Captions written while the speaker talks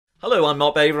Hello, I'm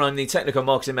Mark Baver. I'm the Technical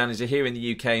Marketing Manager here in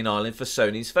the UK and Ireland for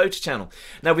Sony's photo channel.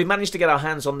 Now, we've managed to get our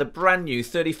hands on the brand new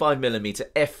 35mm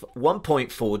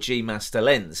F1.4 G Master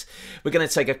Lens. We're going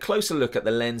to take a closer look at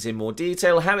the lens in more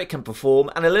detail, how it can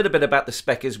perform, and a little bit about the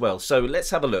spec as well. So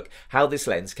let's have a look how this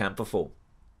lens can perform.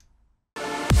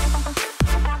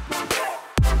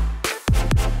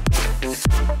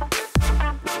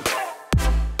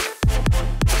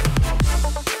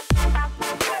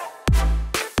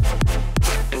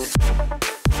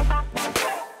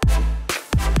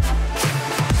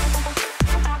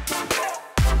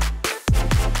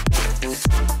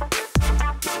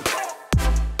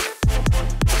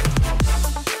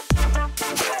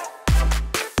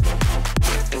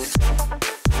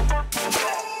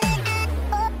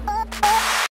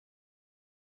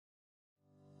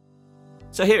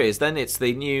 So here it is then, it's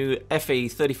the new FE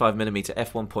 35mm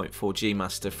F1.4 G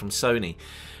Master from Sony.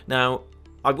 Now,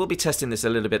 I will be testing this a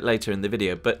little bit later in the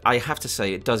video, but I have to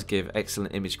say it does give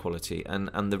excellent image quality and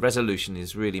the resolution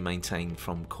is really maintained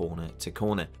from corner to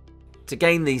corner. To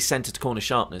gain the centre to corner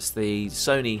sharpness, the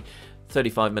Sony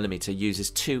 35mm uses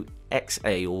two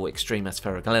XA or extreme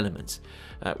aspherical elements,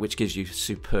 which gives you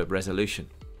superb resolution.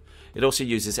 It also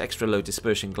uses extra low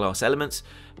dispersion glass elements,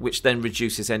 which then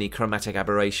reduces any chromatic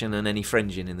aberration and any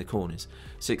fringing in the corners.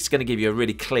 So it's going to give you a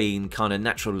really clean, kind of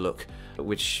natural look,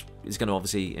 which is going to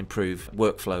obviously improve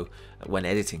workflow when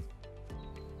editing.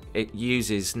 It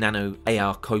uses nano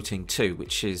AR coating too,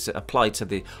 which is applied to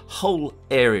the whole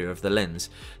area of the lens.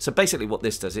 So basically what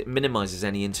this does, it minimises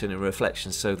any internal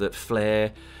reflections so that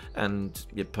flare and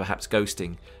perhaps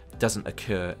ghosting doesn't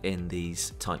occur in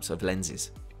these types of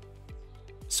lenses.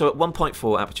 So at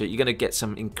 1.4 aperture, you're going to get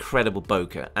some incredible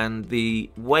bokeh, and the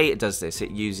way it does this,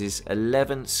 it uses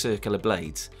 11 circular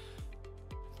blades.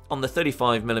 On the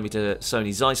 35mm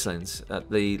Sony Zeiss lens,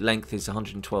 the length is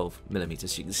 112mm,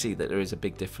 so you can see that there is a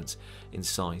big difference in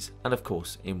size, and of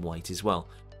course in weight as well.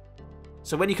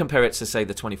 So when you compare it to, say,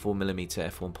 the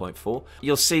 24mm f1.4,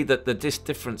 you'll see that the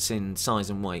difference in size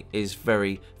and weight is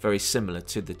very, very similar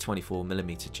to the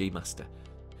 24mm G Master.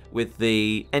 With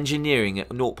the engineering at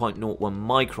 0.01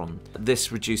 micron,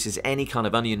 this reduces any kind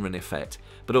of onion ring effect,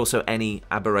 but also any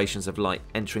aberrations of light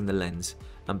entering the lens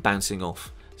and bouncing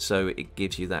off, so it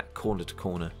gives you that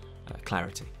corner-to-corner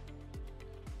clarity.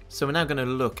 So we're now going to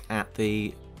look at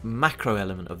the macro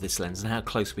element of this lens and how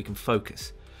close we can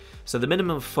focus. So the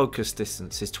minimum focus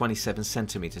distance is 27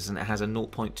 centimeters and it has a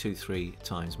 0.23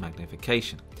 times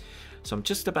magnification. So I'm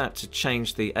just about to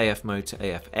change the AF mode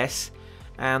to AF-S,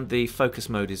 and the focus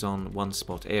mode is on one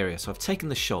spot area. So I've taken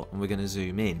the shot and we're going to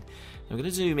zoom in. And we're going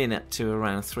to zoom in up to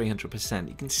around 300%.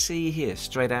 You can see here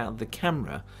straight out of the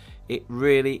camera, it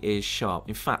really is sharp.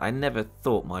 In fact, I never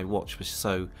thought my watch was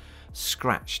so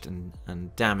scratched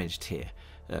and damaged here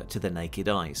to the naked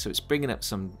eye. So it's bringing up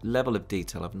some level of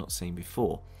detail I've not seen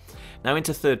before. Now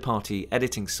into third-party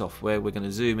editing software, we're going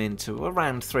to zoom in to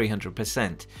around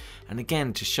 300%. And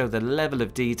again, to show the level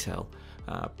of detail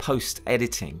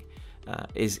post-editing,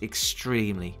 is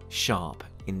extremely sharp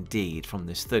indeed from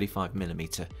this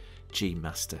 35mm G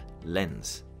Master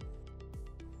lens.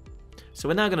 So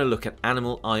we're now going to look at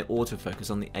animal eye autofocus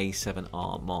on the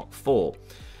A7R Mark IV.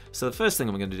 So the first thing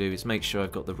I'm going to do is make sure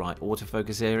I've got the right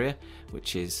autofocus area,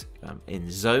 which is in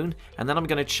zone, and then I'm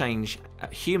going to change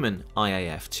human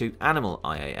IAF to animal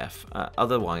IAF,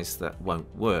 otherwise that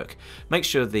won't work. Make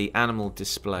sure the animal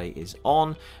display is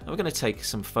on, and we're going to take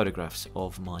some photographs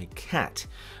of my cat.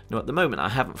 Now at the moment I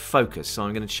haven't focused, so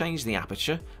I'm going to change the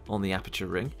aperture on the aperture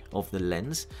ring of the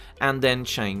lens, and then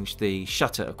change the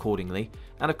shutter accordingly,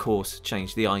 and of course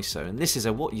change the ISO. And this is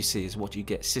a what you see is what you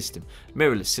get system,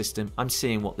 mirrorless system. I'm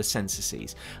seeing what the sensor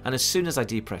sees, and as soon as I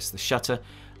depress the shutter,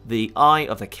 the eye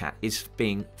of the cat is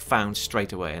being found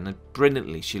straight away, and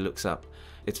brilliantly she looks up.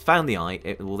 It's found the eye,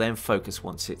 it will then focus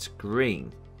once it's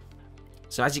green.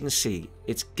 So as you can see,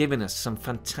 it's given us some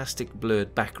fantastic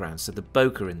blurred background, so the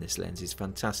bokeh in this lens is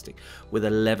fantastic with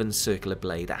 11 circular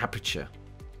blade aperture.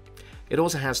 It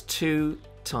also has 2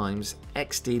 times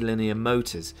XD linear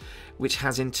motors, which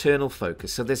has internal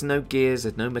focus, so there's no gears,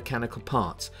 there's no mechanical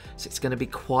parts, so it's going to be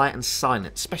quiet and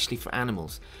silent, especially for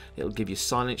animals. It'll give you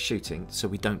silent shooting so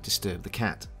we don't disturb the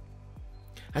cat.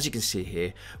 As you can see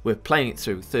here, we're playing it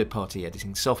through third-party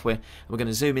editing software, and we're going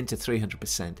to zoom into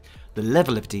 300%. The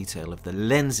level of detail of the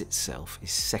lens itself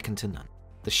is second to none.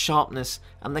 The sharpness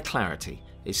and the clarity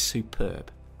is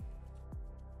superb.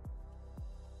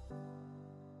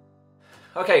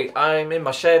 Okay, I'm in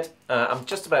my shed. I'm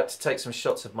just about to take some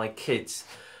shots of my kids,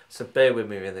 so bear with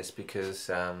me with this because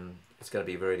it's going to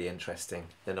be really interesting.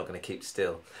 They're not going to keep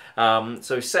still.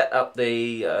 So set up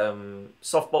the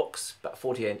softbox about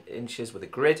 48 inches with a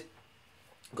grid.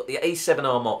 I've got the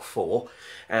A7R Mark IV,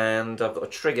 and I've got a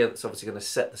trigger that's obviously going to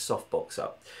set the softbox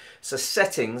up. So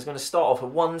settings, I'm going to start off at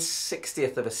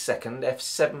 1/60th of a second,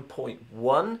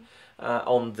 f7.1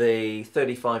 on the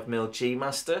 35mm G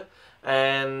Master,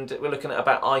 and we're looking at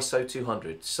about ISO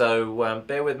 200. So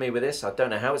bear with me with this. I don't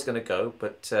know how it's going to go,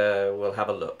 but we'll have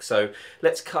a look. So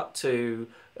let's cut to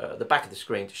the back of the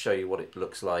screen to show you what it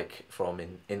looks like from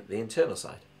in the internal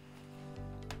side.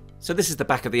 So this is the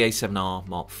back of the A7R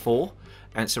Mark IV,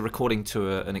 and it's a recording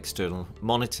to an external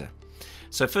monitor.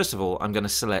 So first of all, I'm going to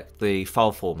select the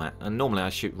file format, and normally I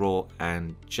shoot RAW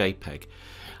and JPEG.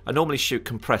 I normally shoot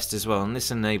compressed as well, and this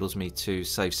enables me to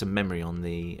save some memory on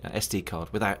the SD card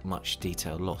without much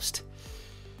detail lost.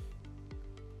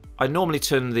 I normally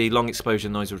turn the long exposure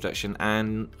noise reduction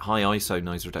and high ISO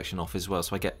noise reduction off as well,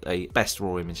 so I get a best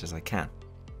RAW image as I can.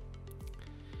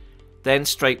 Then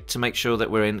straight to make sure that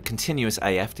we're in continuous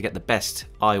AF to get the best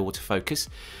eye autofocus,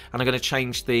 and I'm going to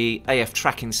change the AF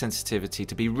tracking sensitivity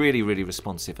to be really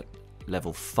responsive at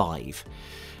level 5.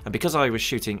 And because I was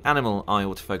shooting animal eye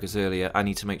autofocus earlier, I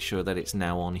need to make sure that it's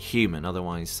now on human,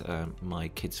 otherwise my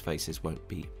kids' faces won't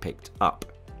be picked up.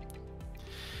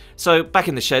 So back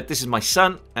in the shed, this is my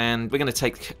son, and we're going to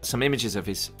take some images of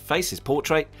his face, his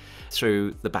portrait,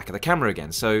 through the back of the camera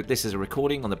again. So this is a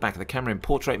recording on the back of the camera in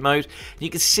portrait mode. You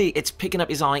can see it's picking up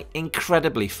his eye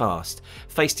incredibly fast.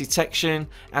 Face detection,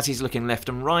 as he's looking left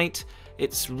and right,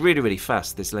 it's really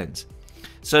fast, this lens.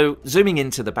 So zooming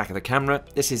into the back of the camera,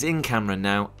 this is in camera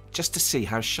now, just to see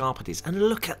how sharp it is. And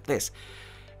look at this.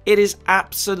 It is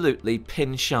absolutely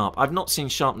pin sharp. I've not seen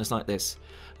sharpness like this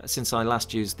since I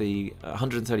last used the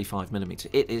 135mm.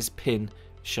 It is pin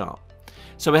sharp.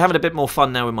 So we're having a bit more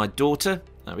fun now with my daughter.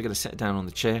 We're going to sit down on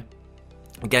the chair.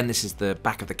 Again, this is the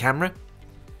back of the camera,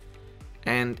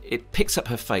 and it picks up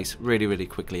her face really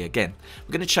quickly again.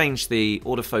 We're going to change the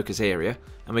autofocus area,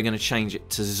 and we're going to change it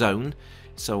to zone.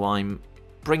 So I'm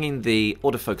bringing the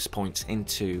autofocus points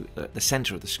into the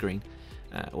center of the screen,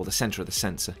 or the center of the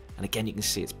sensor, and again you can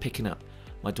see it's picking up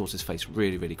my daughter's face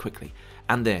really quickly.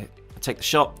 And there, I take the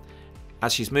shot.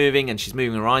 As she's moving and she's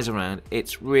moving her eyes around,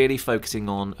 it's really focusing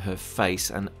on her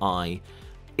face and eye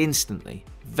instantly.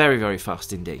 Very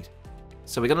fast indeed.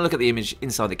 So we're going to look at the image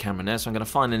inside the camera now. So I'm going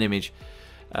to find an image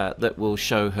that will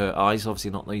show her eyes,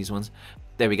 obviously not these ones.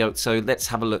 There we go. So let's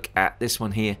have a look at this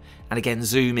one here, and again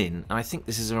zoom in. I think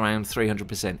this is around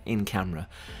 300% in camera.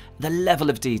 The level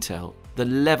of detail, the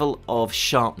level of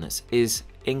sharpness is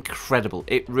incredible.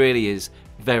 It really is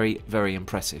very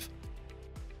impressive.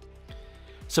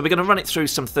 So we're going to run it through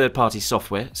some third-party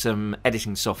software, some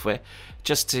editing software,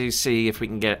 just to see if we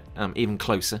can get even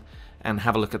closer and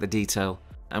have a look at the detail.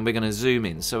 And we're going to zoom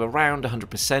in, so around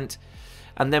 100%,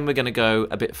 and then we're going to go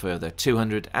a bit further,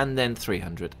 200 and then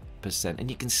 300%.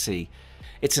 And you can see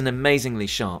it's an amazingly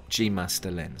sharp G Master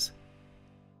lens.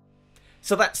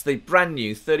 So that's the brand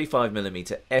new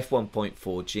 35mm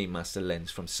F1.4 G Master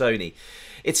Lens from Sony.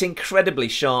 It's incredibly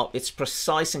sharp, it's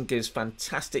precise and gives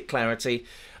fantastic clarity.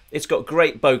 It's got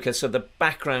great bokeh, so the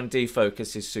background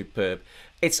defocus is superb.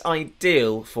 It's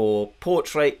ideal for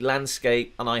portrait,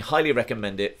 landscape, and I highly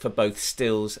recommend it for both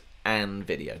stills and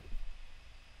video.